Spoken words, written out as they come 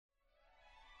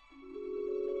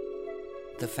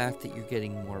the fact that you're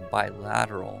getting more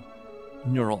bilateral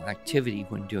neural activity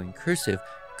when doing cursive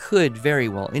could very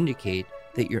well indicate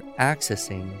that you're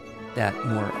accessing that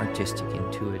more artistic,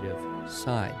 intuitive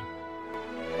side.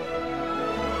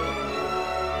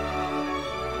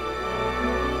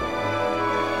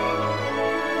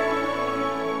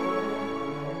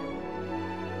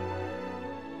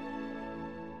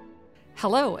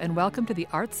 Hello, and welcome to the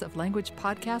Arts of Language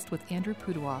podcast with Andrew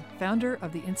Pudewa, founder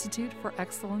of the Institute for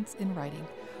Excellence in Writing,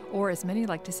 or as many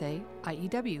like to say,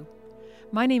 IEW.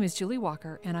 My name is Julie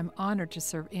Walker, and I'm honored to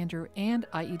serve Andrew and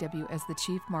IEW as the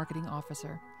Chief Marketing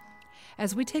Officer.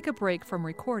 As we take a break from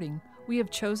recording, we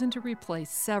have chosen to replay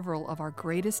several of our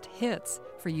greatest hits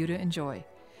for you to enjoy.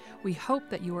 We hope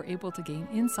that you are able to gain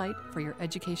insight for your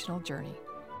educational journey.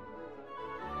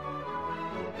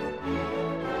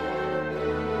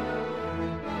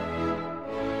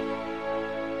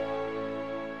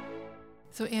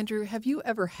 So, Andrew, have you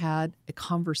ever had a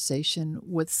conversation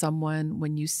with someone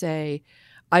when you say,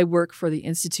 I work for the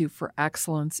Institute for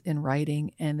Excellence in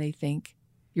Writing, and they think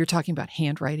you're talking about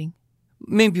handwriting?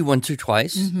 Maybe once or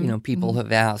twice. People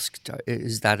have asked,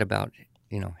 is that about,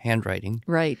 handwriting?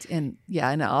 Right. And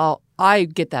I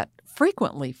get that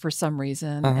frequently for some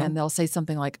reason. And they'll say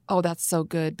something like, oh, that's so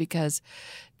good because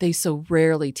they so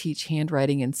rarely teach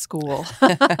handwriting in school.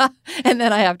 And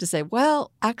then I have to say,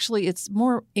 well, actually, it's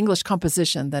more English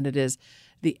composition than it is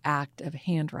the act of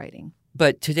handwriting.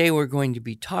 But today we're going to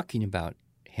be talking about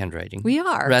handwriting. We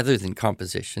are. Rather than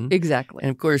composition. Exactly.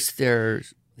 And of course,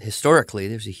 historically,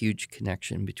 there's a huge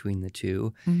connection between the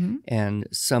two. And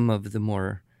some of the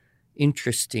more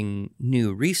interesting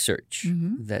new research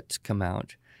that's come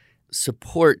out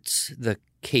supports the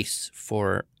case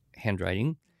for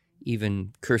handwriting,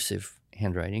 even cursive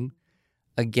handwriting,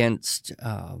 against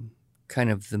kind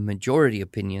of the majority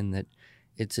opinion that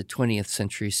it's a 20th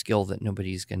century skill that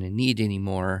nobody's going to need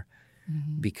anymore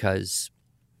because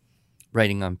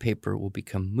writing on paper will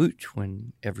become moot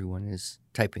when everyone is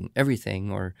typing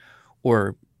everything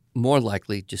or more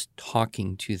likely just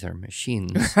talking to their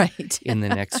machines in the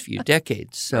next few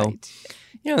decades. So,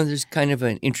 there's kind of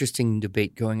an interesting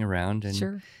debate going around.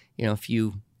 And, if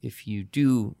you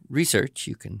do research,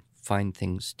 you can find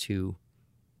things to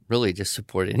really just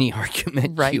support any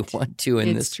argument you want to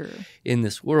in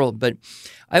this world. But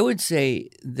I would say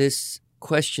this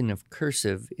question of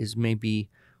cursive is maybe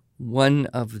one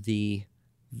of the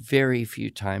very few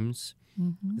times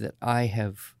that I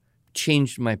have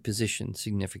changed my position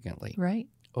significantly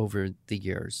over the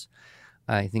years.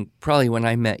 I think probably when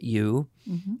I met you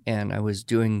and I was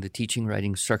doing the Teaching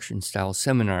Writing Structure and Style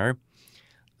seminar,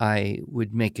 I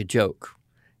would make a joke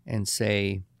and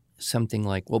say something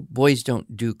like, well, boys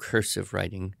don't do cursive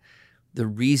writing. The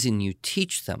reason you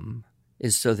teach them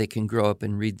is so they can grow up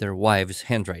and read their wives'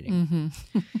 handwriting.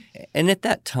 And at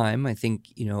that time, I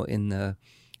think, in the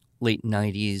late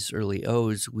 90s, early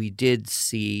O's, we did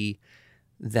see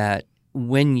that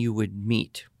when you would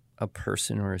meet a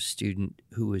person or a student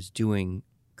who was doing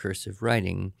cursive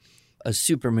writing, a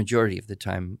super majority of the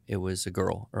time it was a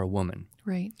girl or a woman.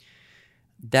 Right.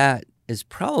 That has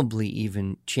probably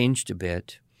even changed a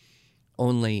bit,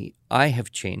 only I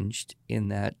have changed in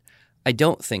that I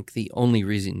don't think the only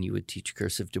reason you would teach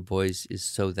cursive to boys is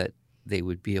so that they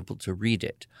would be able to read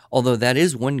it. Although that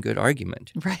is one good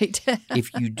argument. Right.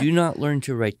 If you do not learn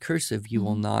to write cursive, you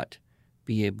will not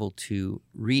be able to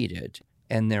read it.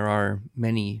 And there are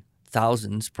many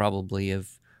thousands probably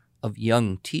of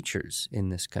young teachers in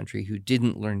this country who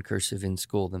didn't learn cursive in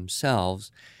school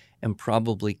themselves and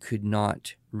probably could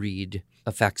not read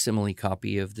a facsimile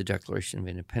copy of the Declaration of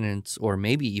Independence or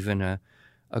maybe even a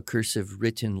cursive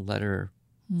written letter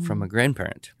from a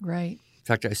grandparent. Right. In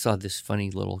fact, I saw this funny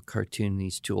little cartoon.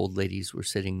 These two old ladies were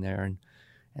sitting there,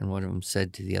 and one of them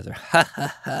said to the other, ha,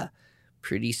 ha, ha,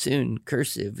 pretty soon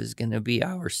cursive is going to be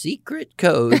our secret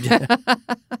code.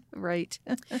 Right.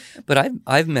 But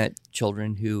I've met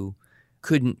children who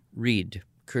couldn't read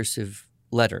cursive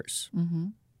letters,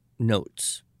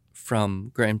 notes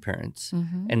from grandparents,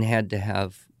 and had to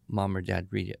have mom or dad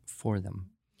read it for them.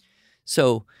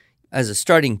 So as a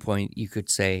starting point, you could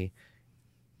say,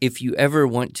 if you ever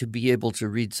want to be able to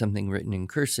read something written in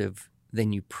cursive,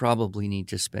 then you probably need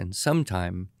to spend some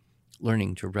time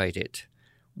learning to write it,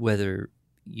 whether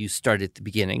you start at the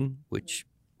beginning, which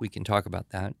we can talk about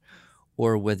that,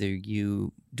 or whether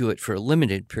you do it for a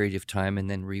limited period of time and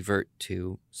then revert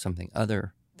to something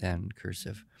other than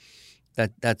cursive.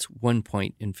 That's one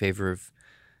point in favor of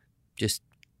just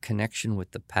connection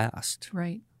with the past.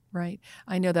 Right.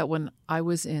 I know that when I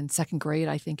was in second grade,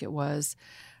 I think it was,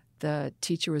 the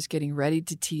teacher was getting ready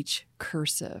to teach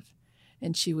cursive,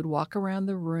 and she would walk around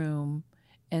the room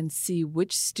and see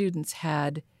which students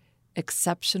had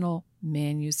exceptional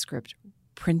manuscript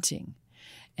printing.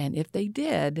 And if they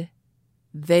did,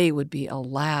 they would be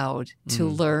allowed to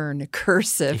learn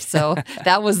cursive. So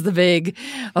that was the big,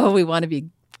 we want to be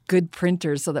good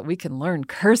printers so that we can learn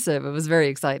cursive. It was very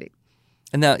exciting.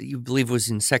 And that, you believe, was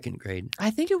in second grade?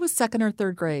 I think it was second or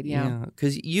third grade, yeah.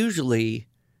 Because usually,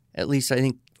 at least I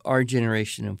think our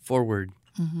generation and forward,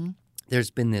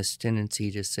 there's been this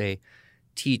tendency to say,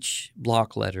 teach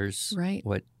block letters,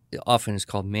 what often is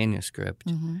called manuscript,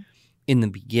 in the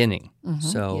beginning.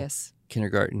 So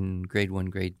kindergarten, grade 1,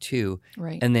 grade 2,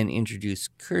 and then introduce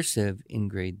cursive in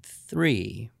grade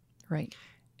 3. Right.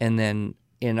 And then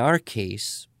in our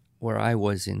case, where I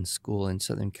was in school in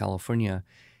Southern California,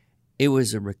 it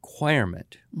was a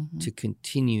requirement to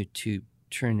continue to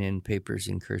turn in papers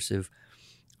in cursive,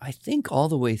 I think all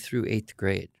the way through 8th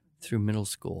grade, through middle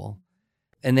school.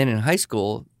 And then in high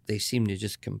school, they seemed to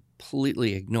just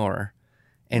completely ignore.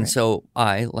 And so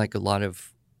I, like a lot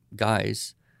of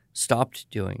guys, stopped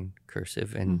doing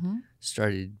cursive and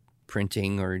started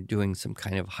printing or doing some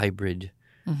kind of hybrid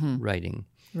writing.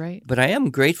 Right. But I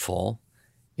am grateful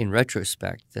in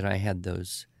retrospect that I had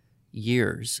those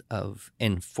years of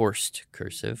enforced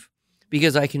cursive,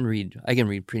 because I can read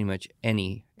pretty much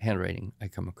any handwriting I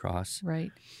come across. Right.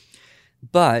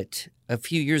 But a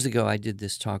few years ago, I did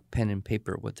this talk, Pen and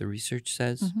Paper, What the Research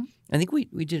Says. I think we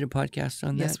did a podcast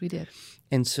on that. Yes, we did.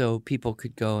 And so people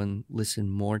could go and listen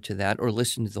more to that or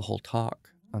listen to the whole talk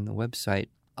on the website.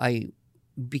 I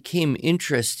became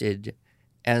interested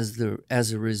as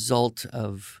a result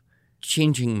of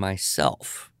changing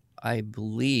myself. I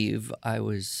believe I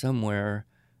was somewhere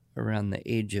around the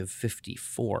age of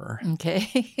 54.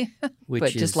 Okay. Which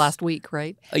but just last week,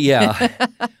 right? Yeah.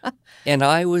 And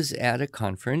I was at a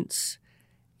conference,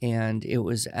 and it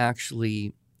was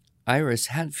actually Iris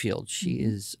Hadfield. She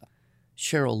is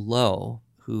Cheryl Lowe,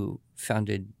 who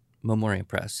founded Memoria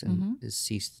Press and is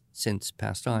since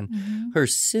passed on. Her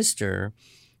sister,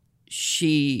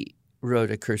 she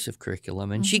wrote a cursive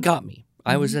curriculum, and she got me.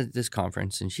 I was at this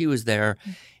conference, and she was there,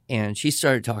 and she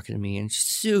started talking to me, and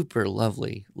super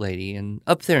lovely lady, and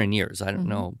up there in years. I don't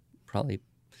know, probably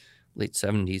late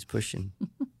 70s, pushing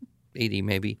 80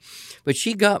 maybe. But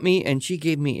she got me, and she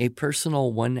gave me a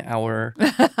personal 1-hour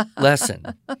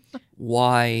lesson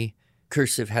why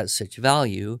cursive has such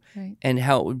value and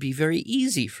how it would be very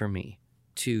easy for me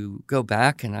to go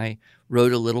back. And I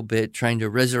wrote a little bit trying to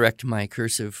resurrect my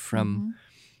cursive from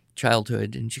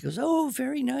childhood. And she goes, oh,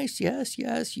 very nice. Yes,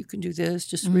 you can do this.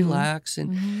 Just relax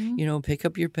and, pick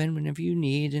up your pen whenever you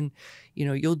need. And,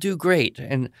 you'll do great.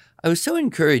 And I was so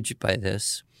encouraged by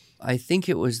this. I think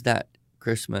it was that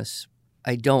Christmas.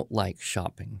 I don't like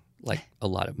shopping like a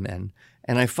lot of men.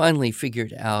 And I finally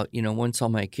figured out, once all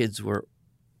my kids were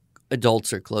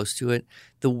adults or close to it,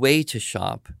 the way to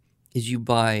shop is you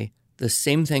buy the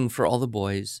same thing for all the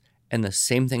boys and the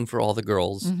same thing for all the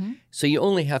girls. So you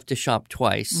only have to shop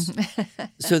twice.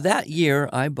 So that year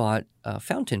I bought a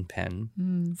fountain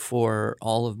pen for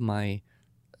all of my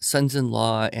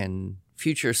sons-in-law and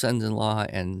future sons-in-law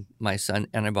and my son,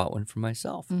 and I bought one for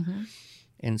myself.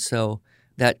 And so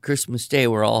that Christmas Day,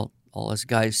 we're all us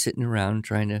guys sitting around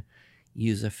trying to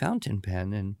use a fountain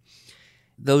pen. And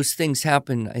those things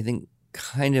happen, I think,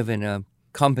 kind of in a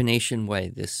combination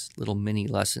way, this little mini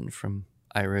lesson from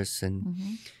Iris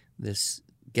and this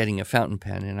getting a fountain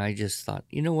pen. And I just thought,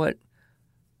 you know what?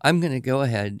 I'm going to go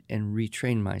ahead and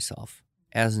retrain myself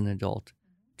as an adult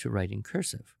to write in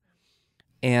cursive.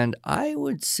 And I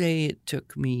would say it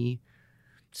took me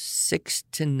 6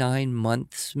 to 9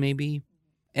 months maybe.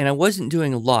 And I wasn't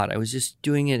doing a lot. I was just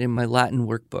doing it in my Latin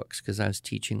workbooks because I was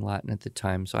teaching Latin at the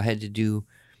time. So I had to do,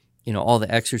 all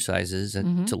the exercises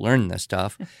to learn this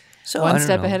stuff. So One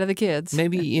step ahead of the kids.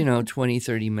 Maybe, 20,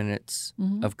 30 minutes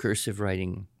of cursive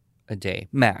writing a day,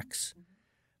 max.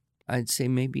 I'd say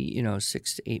maybe,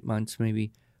 6 to 8 months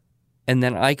maybe. And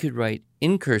then I could write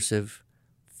in cursive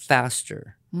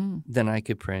faster than I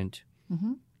could print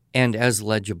and as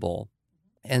legible.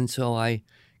 And so I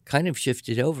kind of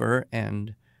shifted over,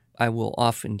 and I will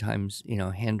oftentimes,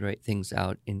 handwrite things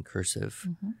out in cursive.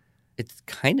 It's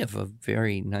kind of a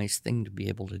very nice thing to be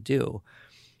able to do.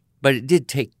 But it did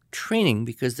take training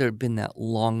because there had been that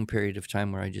long period of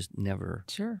time where I just never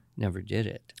did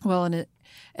it. Well, and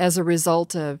as a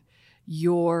result of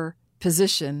your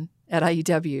position at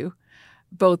IEW,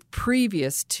 both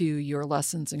previous to your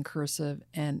lessons in cursive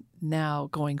and now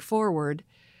going forward,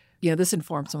 this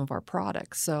informs some of our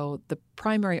products. So the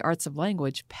Primary Arts of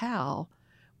Language, PAL,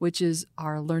 which is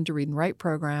our Learn to Read and Write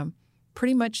program,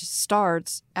 pretty much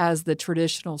starts as the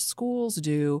traditional schools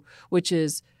do, which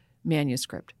is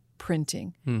manuscript,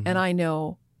 printing. And I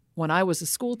know when I was a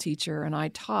school teacher and I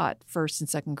taught first and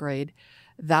second grade,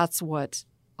 that's what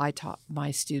I taught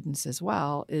my students as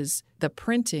well, is the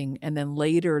printing, and then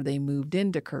later they moved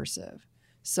into cursive.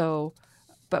 So,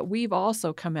 but we've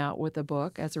also come out with a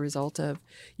book as a result of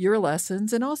your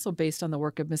lessons and also based on the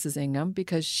work of Mrs. Ingham,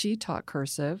 because she taught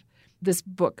cursive, this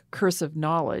book, Cursive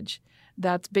Knowledge,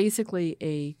 that's basically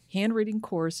a handwriting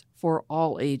course for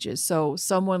all ages. So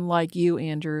someone like you,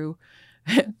 Andrew,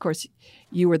 of course,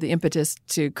 you were the impetus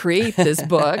to create this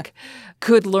book,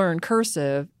 could learn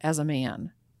cursive as a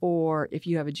man. Or if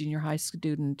you have a junior high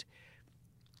student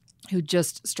who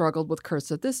just struggled with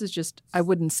cursive, this is just, I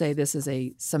wouldn't say this is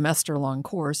a semester-long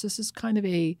course. This is kind of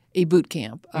a boot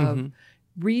camp of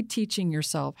reteaching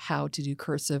yourself how to do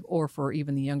cursive, or for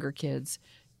even the younger kids,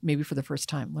 maybe for the first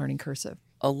time learning cursive.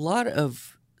 A lot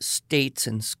of states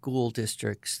and school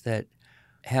districts that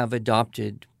have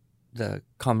adopted the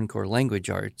Common Core language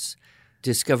arts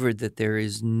discovered that there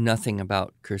is nothing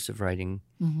about cursive writing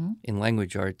in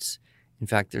language arts. In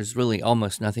fact, there's really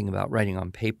almost nothing about writing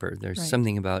on paper. There's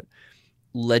something about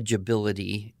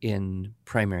legibility in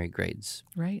primary grades.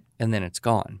 Right. And then it's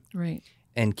gone. Right.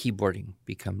 And keyboarding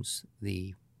becomes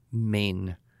the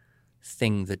main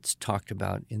thing that's talked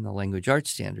about in the language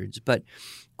arts standards. But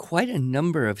quite a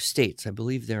number of states, I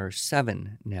believe there are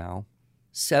 7 now,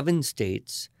 7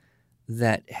 states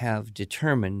that have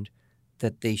determined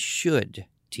that they should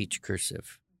teach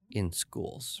cursive in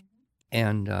schools.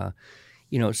 And,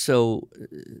 so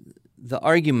the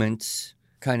arguments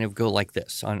kind of go like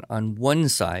this. On one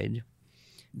side,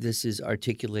 this is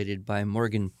articulated by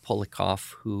Morgan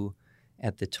Polikoff, who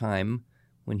at the time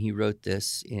when he wrote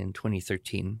this in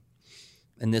 2013,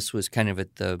 and this was kind of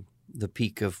at the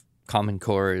peak of Common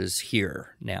Core is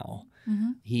here now.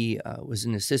 He was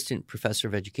an assistant professor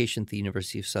of education at the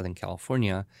University of Southern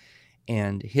California,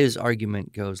 and his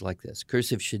argument goes like this.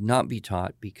 Cursive should not be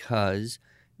taught because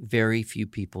very few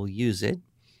people use it.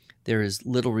 There is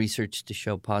little research to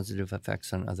show positive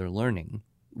effects on other learning.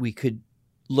 We could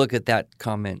look at that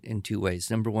comment in 2 ways.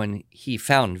 Number one, he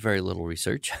found very little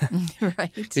research.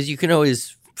 Right. Because you can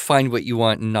always find what you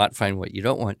want and not find what you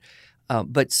don't want.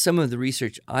 But some of the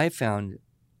research I found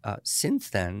since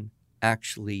then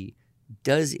actually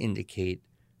does indicate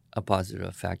a positive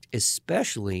effect,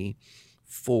 especially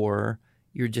for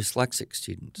your dyslexic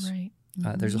students. Right.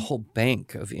 There's a whole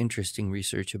bank of interesting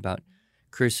research about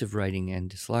cursive writing and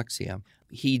dyslexia.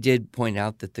 He did point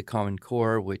out that the Common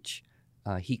Core, which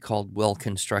he called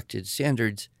well-constructed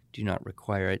standards, do not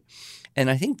require it. And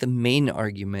I think the main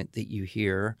argument that you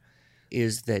hear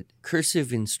is that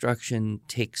cursive instruction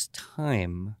takes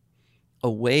time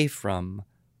away from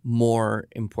more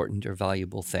important or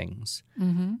valuable things.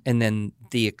 And then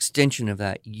the extension of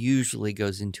that usually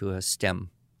goes into a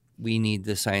STEM. We need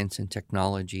the science and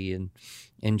technology and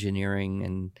engineering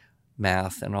and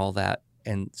math and all that.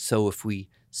 And so if we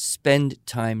spend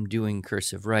time doing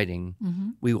cursive writing,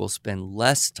 we will spend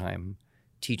less time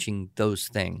teaching those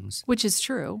things. Which is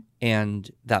true. And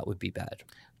that would be bad.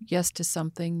 Yes to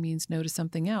something means no to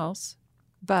something else.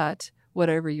 But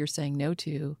whatever you're saying no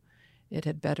to, it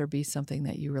had better be something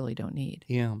that you really don't need.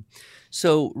 Yeah.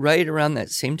 So right around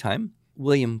that same time,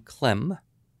 William Clem,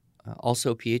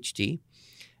 also a PhD,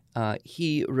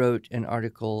 he wrote an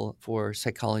article for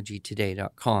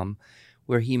psychologytoday.com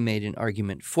where he made an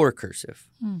argument for cursive,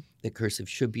 that cursive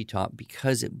should be taught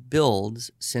because it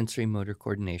builds sensory motor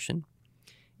coordination.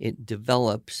 It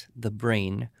develops the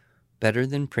brain better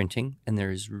than printing, and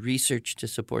there is research to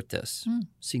support this,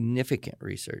 significant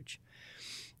research.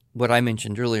 What I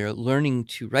mentioned earlier, learning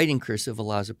to write in cursive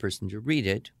allows a person to read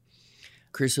it.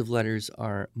 Cursive letters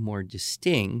are more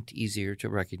distinct, easier to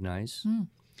recognize.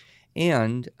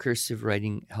 And cursive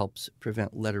writing helps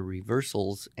prevent letter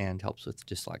reversals and helps with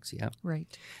dyslexia. Right.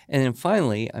 And then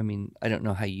finally, I don't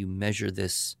know how you measure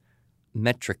this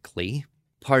metrically.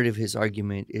 Part of his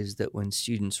argument is that when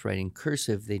students write in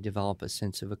cursive, they develop a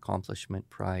sense of accomplishment,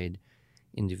 pride,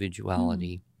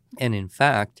 individuality. And in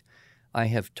fact, I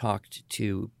have talked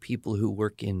to people who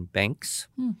work in banks,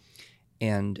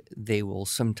 and they will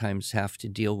sometimes have to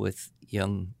deal with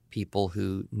young people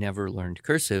who never learned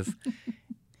cursive.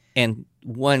 And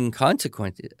one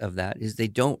consequence of that is they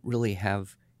don't really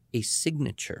have a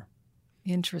signature.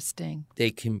 Interesting.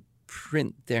 They can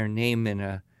print their name in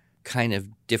a kind of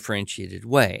differentiated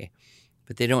way,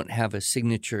 but they don't have a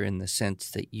signature in the sense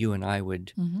that you and I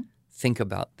would think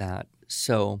about that.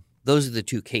 So those are the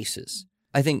 2 cases.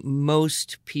 I think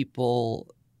most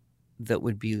people that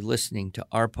would be listening to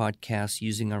our podcast,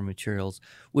 using our materials,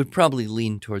 would probably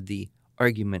lean toward the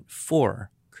argument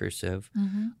for cursive,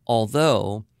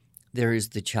 although there is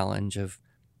the challenge of,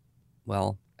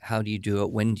 well, how do you do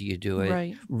it? When do you do it?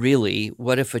 Right. Really,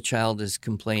 what if a child is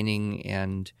complaining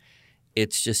and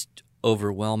it's just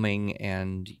overwhelming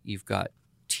and you've got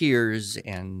tears,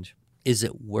 and is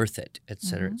it worth it, et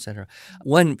cetera, et cetera.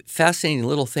 One fascinating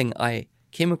little thing I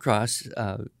came across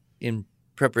in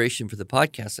preparation for the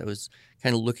podcast, I was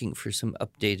kind of looking for some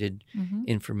updated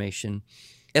information.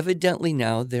 Evidently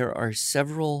now there are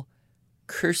several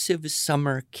cursive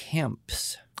summer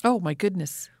camps. Oh, my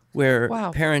goodness. Where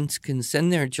Wow. parents can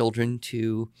send their children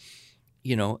to,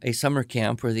 a summer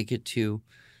camp where they get to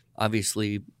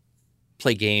obviously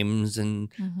play games and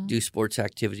do sports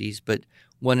activities. But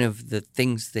one of the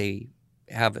things they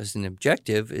have as an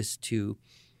objective is to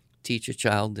teach a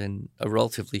child in a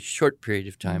relatively short period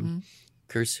of time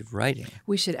cursive writing.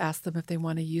 We should ask them if they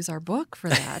want to use our book for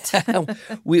that.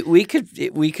 we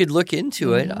could look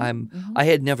into it. I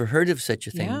had never heard of such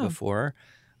a thing before.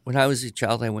 When I was a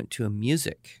child, I went to a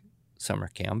music summer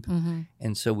camp,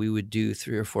 and so we would do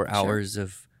 3 or 4 hours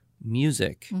of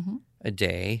music a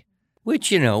day,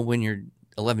 which, when you're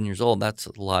 11 years old, that's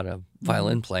a lot of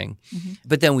violin playing.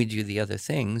 But then we do the other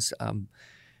things.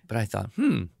 But I thought,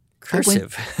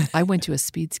 cursive. I went to a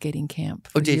speed skating camp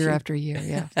year after year,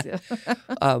 yeah.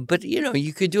 But,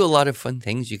 you could do a lot of fun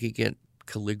things. You could get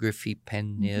calligraphy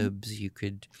pen nibs. You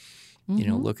could,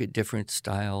 look at different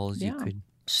styles. Yeah. You could.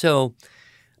 So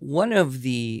one of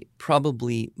the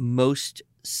probably most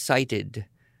cited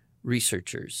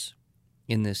researchers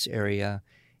in this area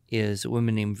is a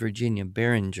woman named Virginia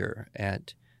Behringer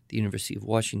at the University of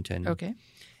Washington. Okay.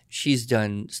 She's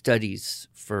done studies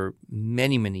for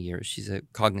many, many years. She's a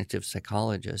cognitive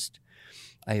psychologist.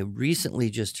 I recently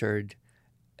just heard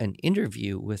an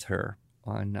interview with her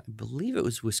on, I believe it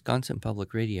was Wisconsin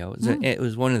Public Radio. It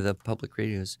was one of the public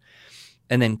radios.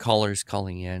 And then callers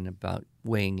calling in about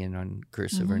weighing in on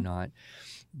cursive or not.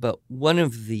 But one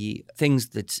of the things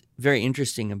that's very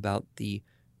interesting about the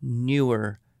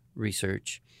newer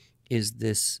research is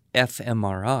this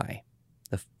fMRI,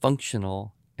 the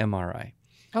functional MRI.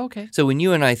 Okay. So when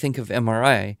you and I think of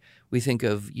MRI, we think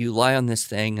of you lie on this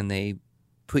thing and they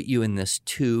put you in this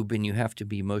tube and you have to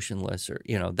be motionless, or,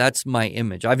 that's my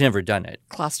image. I've never done it.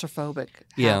 Claustrophobic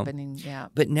happening, yeah.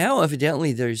 But now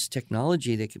evidently there's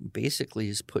technology that can basically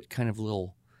just put kind of a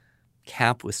little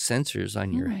cap with sensors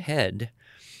on your head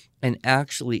and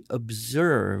actually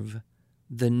observe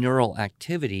the neural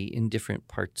activity in different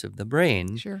parts of the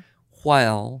brain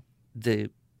while the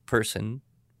person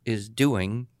is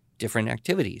doing different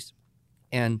activities.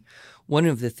 And one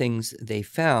of the things they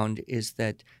found is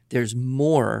that there's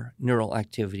more neural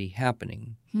activity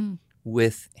happening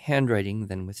with handwriting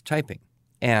than with typing.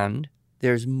 And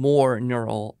there's more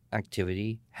neural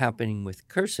activity happening with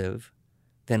cursive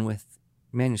than with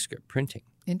manuscript printing.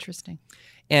 Interesting.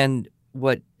 And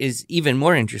what is even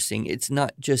more interesting, it's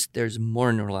not just there's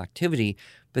more neural activity,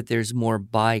 but there's more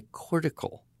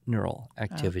bicortical neural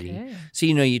activity. Okay. So,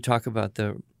 you talk about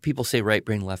people say right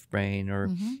brain, left brain, or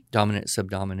dominant,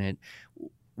 subdominant,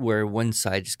 where one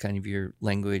side is kind of your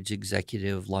language,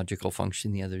 executive, logical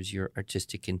function. The other is your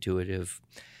artistic, intuitive.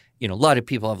 A lot of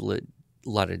people have a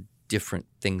lot of different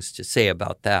things to say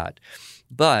about that.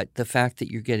 But the fact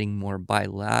that you're getting more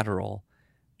bilateral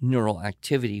neural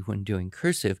activity when doing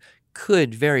cursive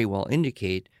could very well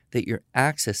indicate that you're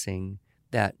accessing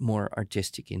that more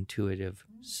artistic, intuitive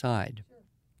side.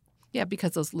 Yeah,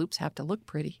 because those loops have to look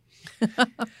pretty.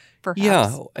 Perhaps.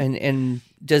 Yeah, and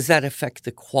does that affect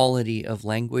the quality of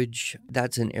language?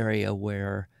 That's an area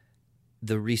where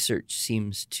the research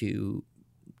seems to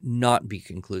not be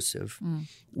conclusive.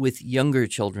 With younger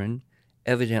children,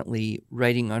 evidently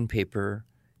writing on paper,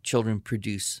 children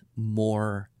produce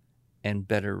more and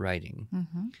better writing.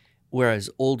 Whereas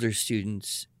older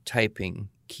students typing,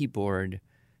 keyboard,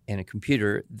 and a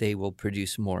computer, they will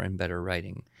produce more and better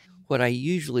writing. What I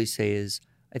usually say is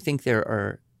I think there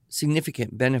are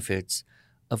significant benefits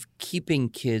of keeping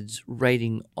kids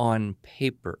writing on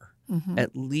paper,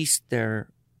 at least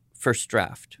their first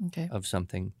draft of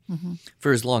something,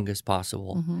 for as long as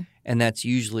possible. And that's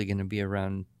usually going to be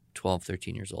around 12,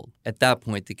 13 years old. At that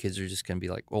point, the kids are just going to be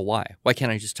like, well, why? Why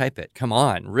can't I just type it? Come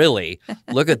on, really?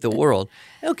 Look at the world.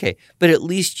 Okay, but at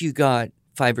least you got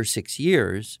 5 or 6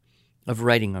 years of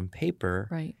writing on paper,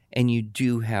 and you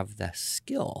do have the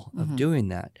skill of doing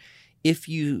that. If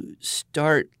you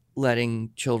start letting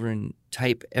children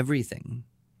type everything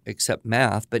except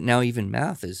math, but now even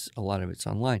math is, a lot of it's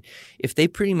online. If they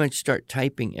pretty much start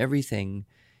typing everything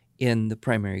in the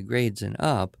primary grades and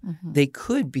up, they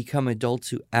could become adults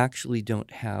who actually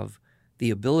don't have the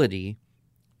ability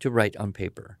to write on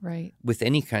paper with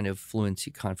any kind of fluency,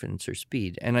 confidence, or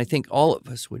speed. And I think all of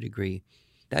us would agree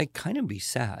that'd kind of be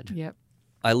sad. Yep.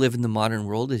 I live in the modern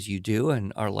world as you do,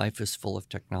 and our life is full of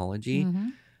technology. Mm-hmm.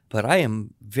 But I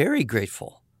am very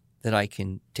grateful that I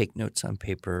can take notes on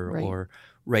paper Right. or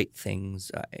write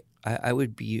things. I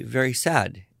would be very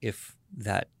sad if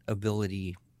that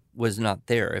ability was not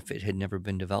there, if it had never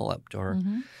been developed, or,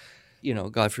 Mm-hmm.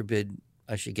 God forbid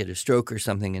I should get a stroke or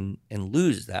something and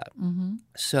lose that. Mm-hmm.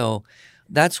 So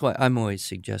that's why I'm always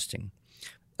suggesting.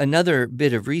 Another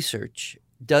bit of research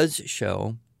does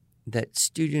show that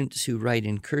students who write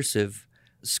in cursive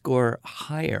score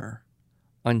higher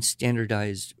on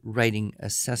standardized writing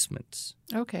assessments,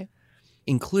 Okay.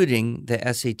 including the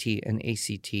SAT and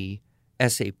ACT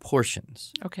essay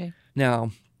portions. Okay.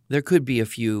 Now, there could be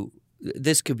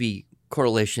this could be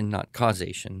correlation, not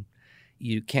causation.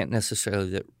 You can't necessarily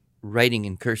that writing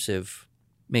in cursive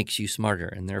makes you smarter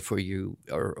and therefore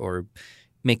or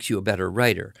makes you a better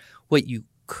writer. What you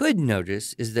could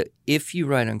notice is that if you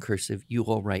write on cursive, you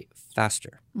will write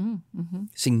faster, Mm-hmm.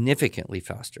 significantly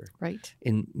faster. Right.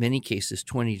 In many cases,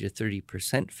 20 to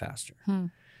 30% faster. Hmm.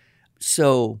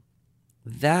 So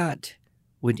that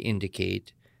would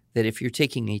indicate that if you're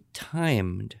taking a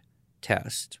timed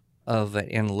test of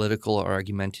an analytical or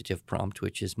argumentative prompt,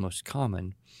 which is most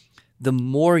common, the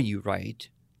more you write,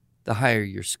 the higher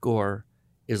your score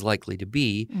is likely to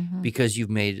be because you've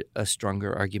made a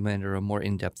stronger argument or a more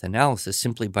in-depth analysis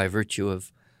simply by virtue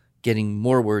of getting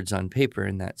more words on paper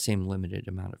in that same limited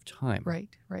amount of time. Right.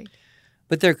 Right.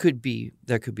 But there could be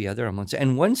other elements.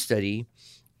 And one study,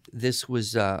 this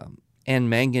was Anne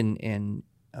Mangan and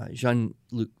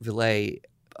Jean-Luc Villet,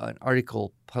 an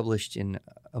article published in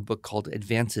a book called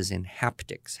Advances in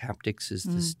Haptics. Haptics is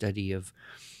the study of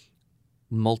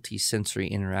multisensory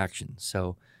interaction,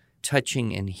 so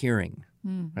touching and hearing,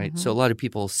 right? So a lot of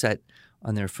people set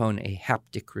on their phone a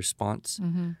haptic response.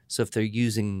 So if they're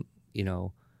using,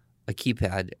 a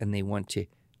keypad and they want to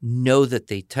know that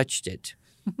they touched it,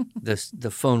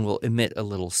 the phone will emit a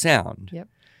little sound. Yep.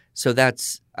 So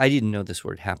I didn't know this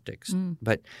word haptics,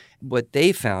 but what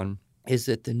they found is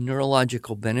that the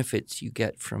neurological benefits you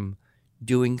get from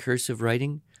doing cursive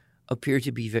writing appear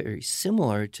to be very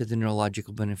similar to the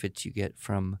neurological benefits you get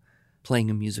from playing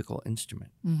a musical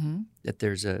instrument. That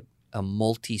there's a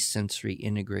multi-sensory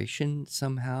integration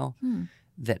somehow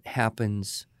that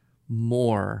happens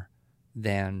more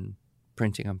than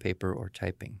printing on paper or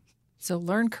typing. So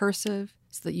learn cursive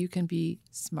so that you can be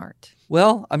smart.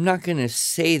 Well, I'm not going to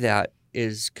say that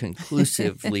is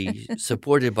conclusively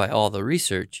supported by all the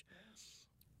research,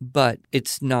 but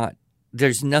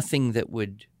there's nothing that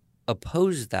would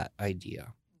oppose that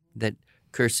idea that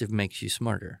cursive makes you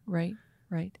smarter. Right,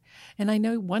 right. And I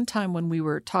know one time when we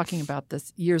were talking about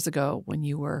this years ago, when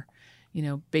you were,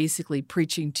 basically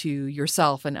preaching to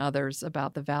yourself and others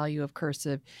about the value of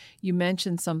cursive, you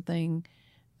mentioned something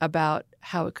about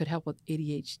how it could help with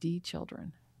ADHD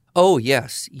children. Oh,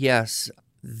 yes.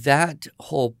 That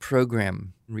whole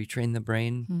program, Retrain the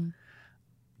Brain,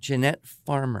 Jeanette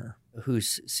Farmer,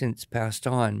 who's since passed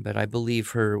on, but I believe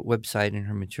her website and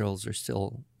her materials are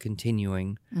still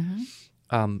continuing.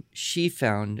 She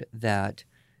found that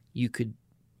you could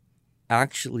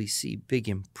actually see big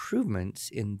improvements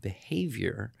in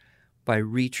behavior by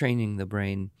retraining the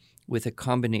brain with a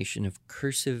combination of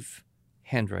cursive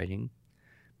handwriting,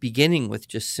 beginning with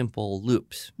just simple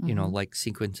loops, like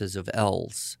sequences of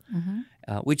L's,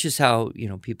 which is how,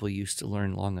 people used to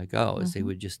learn long ago, is they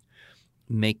would just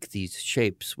make these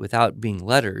shapes without being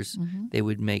letters. They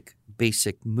would make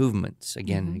basic movements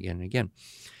again and again and again.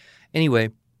 Anyway,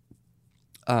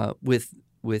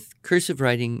 with cursive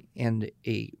writing and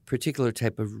a particular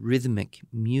type of rhythmic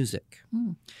music.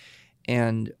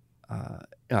 And I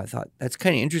thought that's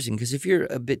kind of interesting because if you're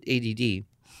a bit ADD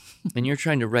and you're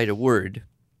trying to write a word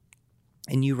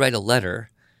and you write a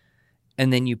letter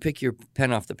and then you pick your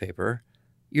pen off the paper,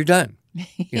 you're done.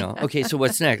 Okay, so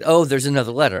what's next? Oh, there's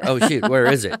another letter. Oh, shoot, where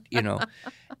is it?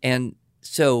 And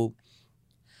so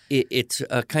it's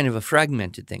a kind of a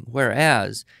fragmented thing.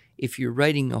 Whereas if you're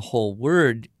writing a whole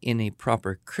word in a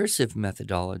proper cursive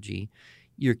methodology,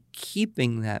 you're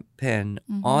keeping that pen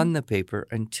on the paper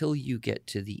until you get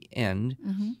to the end,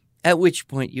 at which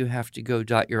point you have to go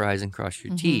dot your I's and cross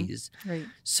your T's. Right.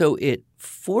 So it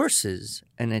forces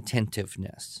an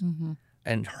attentiveness.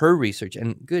 And her research,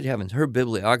 and good heavens, her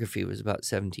bibliography was about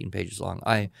 17 pages long.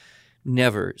 I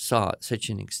never saw such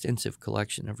an extensive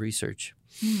collection of research.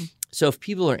 So if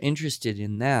people are interested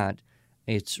in that,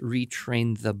 it's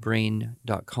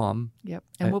retrainthebrain.com. Yep.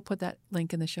 And we'll put that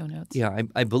link in the show notes. Yeah,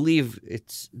 I believe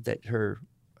it's that her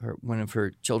one of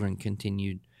her children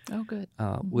continued Oh, good.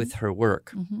 with her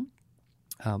work.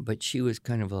 But she was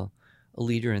kind of a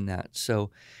leader in that.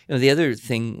 So, the other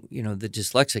thing, the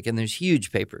dyslexic, and there's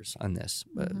huge papers on this,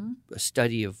 a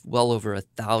study of well over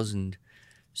 1,000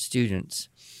 students,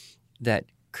 that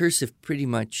cursive pretty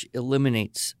much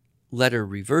eliminates letter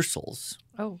reversals.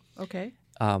 Oh, okay.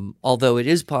 Although it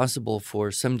is possible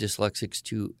for some dyslexics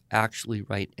to actually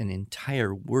write an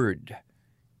entire word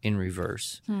in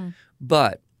reverse.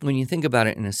 But when you think about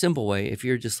it in a simple way, if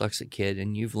you're a dyslexic kid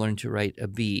and you've learned to write a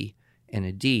B and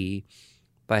a D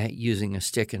by using a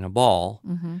stick and a ball,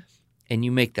 and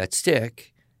you make that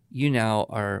stick, you now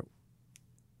are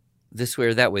this way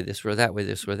or that way, this way or that way,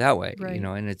 this way or that way. Right.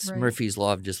 And it's Murphy's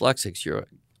Law of Dyslexics. You're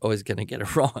always going to get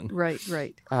it wrong. Right.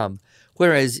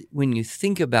 Whereas when you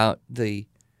think about the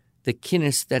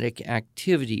kinesthetic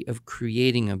activity of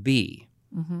creating a B,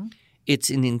 it's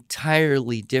an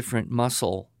entirely different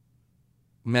muscle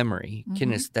memory,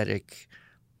 kinesthetic,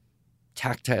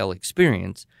 tactile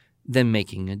experience than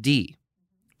making a D.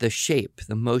 The shape,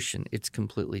 the motion, it's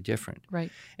completely different.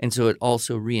 Right. And so it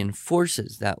also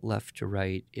reinforces that left to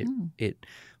right. It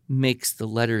makes the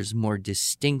letters more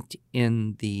distinct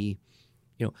in the,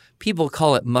 people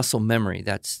call it muscle memory.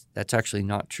 That's actually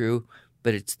not true,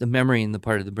 but it's the memory in the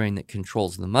part of the brain that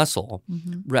controls the muscle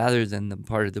rather than the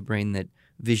part of the brain that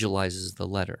visualizes the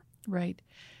letter. Right.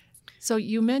 So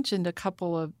you mentioned a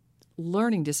couple of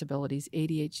learning disabilities,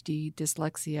 ADHD,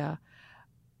 dyslexia.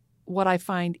 What I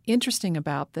find interesting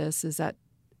about this is that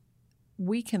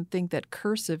we can think that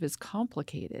cursive is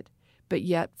complicated, but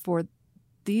yet for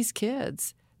these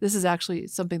kids, this is actually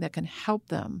something that can help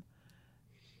them,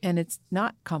 and it's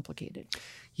not complicated.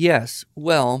 Yes.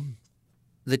 Well,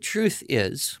 the truth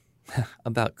is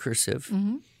about cursive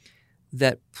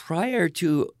that prior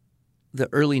to the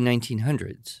early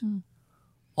 1900s,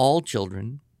 all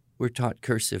children were taught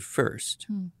cursive first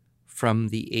from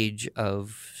the age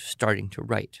of starting to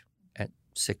write at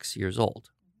 6 years old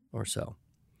or so.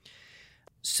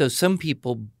 So some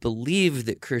people believe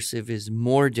that cursive is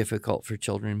more difficult for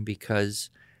children because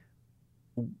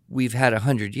we've had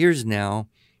 100 years now.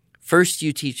 First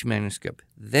you teach manuscript,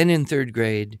 then in third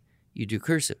grade you do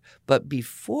cursive. But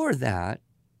before that,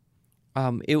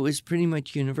 it was pretty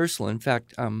much universal. In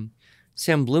fact,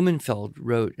 Sam Blumenfeld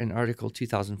wrote an article,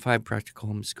 2005, Practical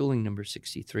Homeschooling, number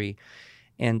 63.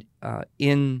 And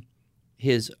in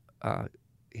his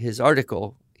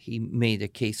article, he made a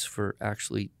case for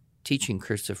actually teaching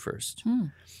cursive first.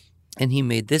 And he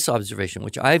made this observation,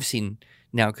 which I've seen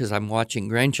now because I'm watching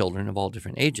grandchildren of all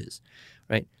different ages,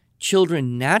 right?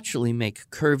 Children naturally make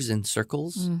curves and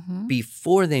circles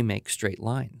before they make straight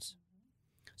lines.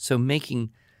 So making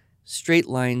straight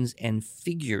lines and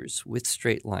figures with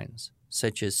straight lines,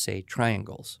 such as, say,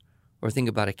 triangles, or think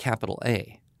about a capital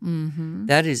A,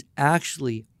 that is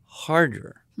actually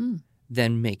harder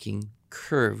than making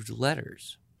curved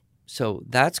letters. So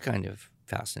that's kind of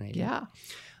fascinating. Yeah.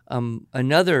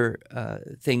 Another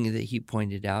thing that he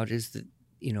pointed out is that,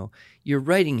 your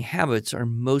writing habits are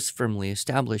most firmly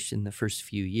established in the first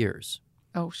few years.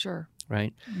 Oh, sure.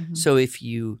 Right? So if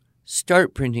you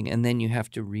start printing and then you have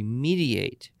to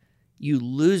remediate, you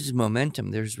lose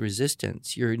momentum. There's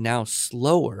resistance. You're now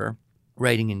slower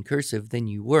writing in cursive than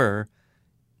you were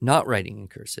not writing in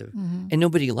cursive. And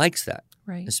nobody likes that,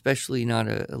 right? Especially not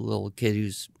a little kid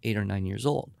who's 8 or 9 years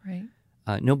old.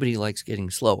 Right. Nobody likes getting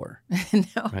slower.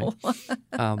 No.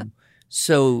 Right?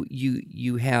 So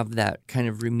you have that kind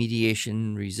of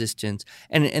remediation, resistance.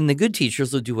 And the good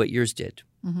teachers will do what yours did,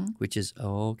 which is,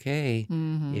 okay,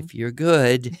 if you're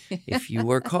good, if you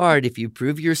work hard, if you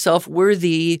prove yourself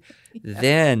worthy,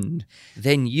 then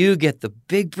you get the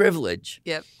big privilege.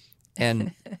 Yep.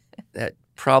 And that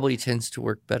probably tends to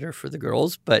work better for the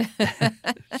girls. But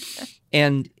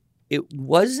and it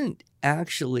wasn't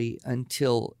actually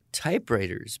until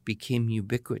typewriters became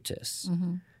ubiquitous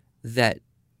that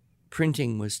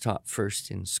printing was taught first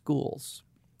in schools.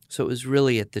 So it was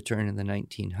really at the turn of the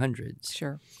 1900s.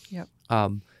 Sure. Yep.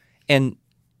 And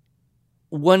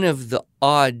one of the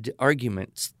odd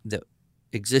arguments that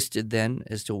existed then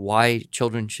as to why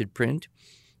children should print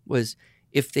was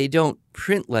if they don't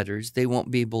print letters, they won't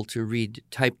be able to read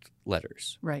typed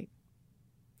letters. Right.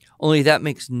 Only that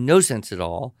makes no sense at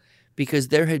all because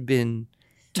there had been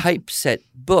typeset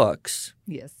books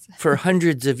for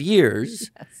hundreds of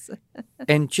years.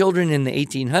 And children in the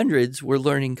 1800s were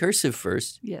learning cursive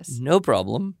first. Yes. No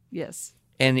problem. Yes.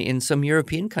 And in some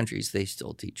European countries, they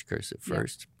still teach cursive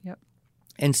first. Yep.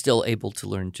 And still able to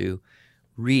learn to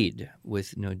read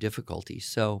with no difficulty.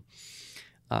 So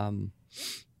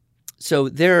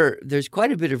there's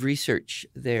quite a bit of research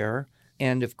there.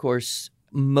 And, of course,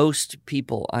 most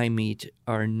people I meet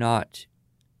are not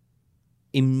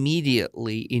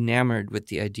immediately enamored with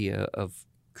the idea of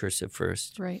cursive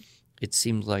first, Right. it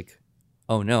seems like,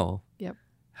 oh no, Yep.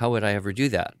 how would I ever do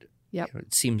that? Yep.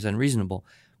 It seems unreasonable,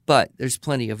 but there's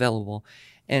plenty available.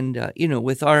 And,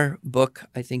 with our book,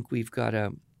 I think we've got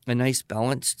a nice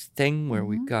balanced thing where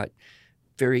we've got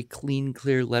very clean,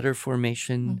 clear letter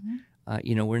formation.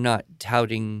 We're not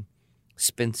touting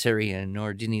Spencerian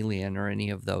or Dinelian or any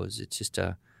of those. It's just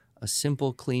a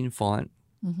simple, clean font.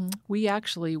 We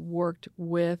actually worked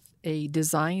with a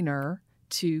designer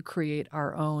to create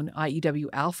our own IEW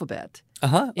alphabet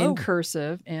in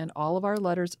cursive, and all of our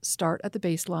letters start at the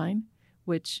baseline,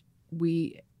 which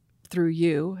we, through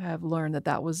you, have learned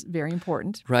that was very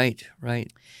important. Right.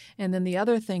 And then the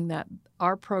other thing that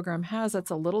our program has that's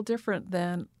a little different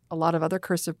than a lot of other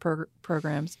cursive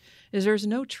programs is there's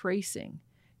no tracing.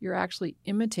 You're actually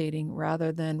imitating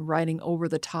rather than writing over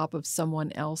the top of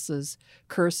someone else's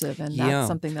cursive, and that's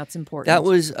something that's important. That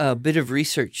was a bit of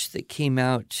research that came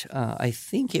out. I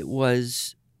think it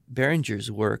was Behringer's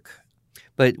work,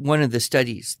 but one of the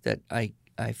studies that I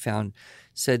found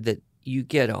said that you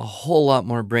get a whole lot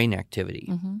more brain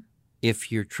activity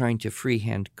if you're trying to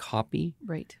freehand copy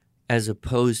as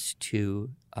opposed to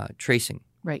tracing.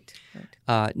 Right.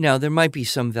 Now, there might be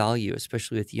some value,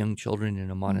 especially with young children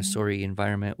in a Montessori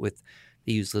environment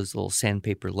they use those little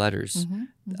sandpaper letters.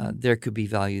 There could be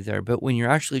value there. But when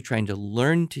you're actually trying to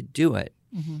learn to do it,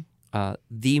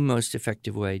 the most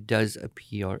effective way does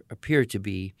appear to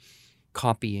be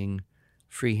copying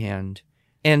freehand.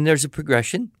 And there's a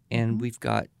progression, and we've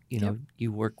got,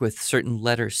 you work with certain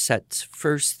letter sets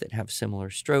first that have similar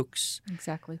strokes.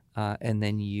 Exactly. And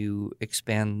then you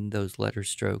expand those letter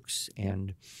strokes,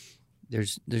 and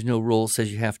there's no rule that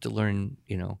says you have to learn,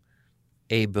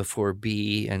 A before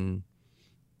B and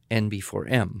N before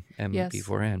M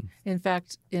before N. In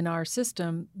fact, in our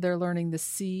system, they're learning the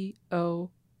C, O,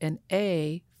 and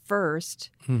A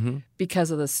first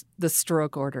because of the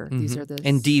stroke order. These are the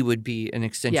and D would be an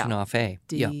extension off A.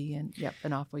 D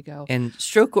and off we go. And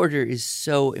stroke order is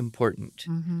so important.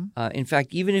 In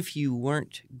fact, even if you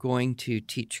weren't going to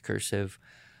teach cursive,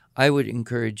 I would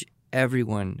encourage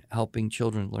everyone helping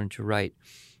children learn to write,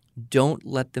 don't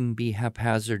let them be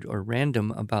haphazard or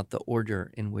random about the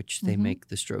order in which they make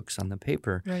the strokes on the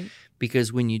paper. Right.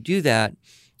 Because when you do that,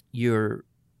 you're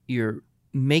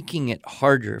making it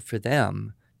harder for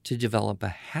them to develop a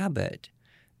habit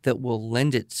that will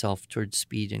lend itself towards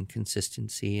speed and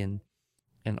consistency and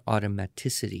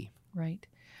automaticity. Right.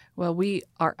 Well, we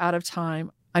are out of time.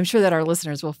 I'm sure that our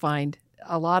listeners will find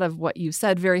a lot of what you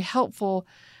said very helpful,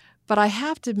 but I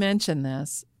have to mention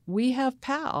this. We have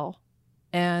PAL,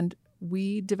 and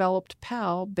we developed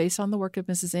PAL based on the work of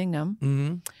Mrs.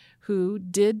 Ingham, who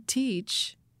did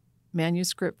teach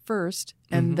manuscript first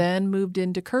and then moved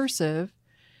into cursive,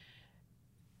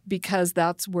 because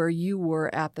that's where you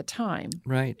were at the time.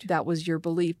 Right. That was your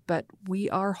belief. But we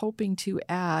are hoping to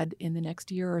add in the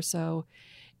next year or so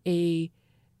a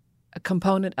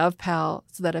component of PAL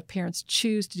so that if parents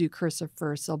choose to do cursive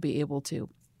first, they'll be able to.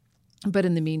 But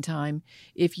in the meantime,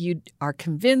 if you are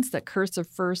convinced that cursive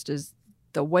first is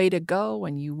the way to go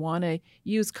and you want to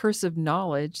use cursive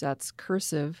knowledge, that's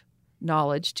cursive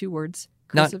knowledge, 2 words.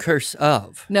 Cursive. Not curse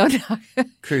of. No.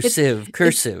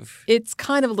 Cursive. It's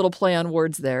kind of a little play on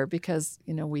words there because,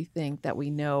 we think that we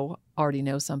already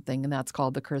know something, and that's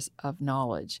called the curse of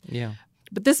knowledge. Yeah.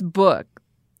 But this book,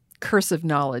 Cursive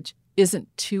Knowledge, isn't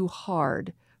too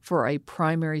hard for a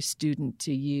primary student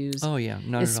to use. Oh, yeah,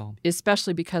 not at all.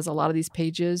 Especially because a lot of these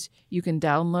pages you can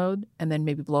download and then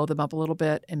maybe blow them up a little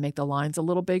bit and make the lines a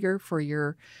little bigger for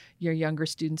your younger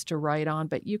students to write on.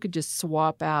 But you could just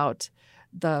swap out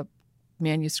the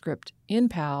manuscript in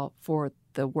PAL for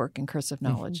the work in cursive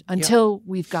knowledge until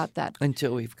we've got that.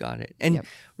 Until we've got it. And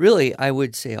really, I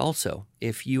would say also,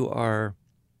 if you are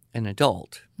an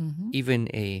adult, even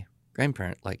a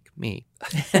grandparent like me,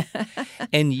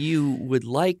 and you would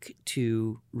like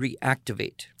to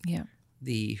reactivate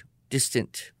the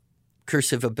distant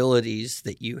cursive abilities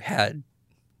that you had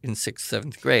in 6th,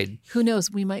 7th grade. Who knows,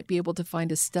 we might be able to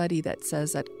find a study that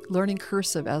says that learning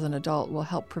cursive as an adult will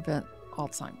help prevent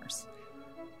Alzheimer's.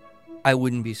 I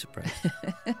wouldn't be surprised.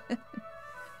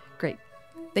 Great.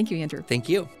 Thank you, Andrew. Thank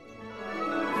you.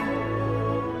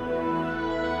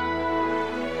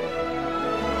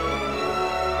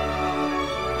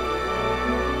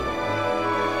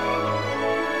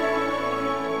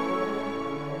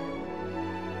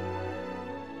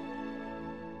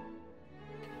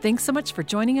 Thanks so much for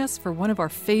joining us for one of our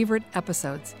favorite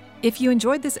episodes. If you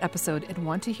enjoyed this episode and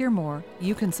want to hear more,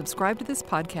 you can subscribe to this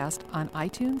podcast on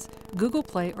iTunes, Google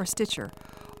Play, or Stitcher,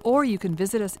 or you can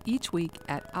visit us each week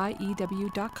at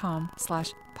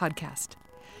iew.com/podcast.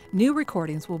 New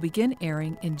recordings will begin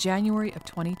airing in January of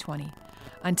 2020.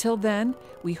 Until then,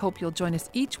 we hope you'll join us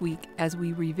each week as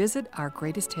we revisit our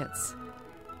greatest hits.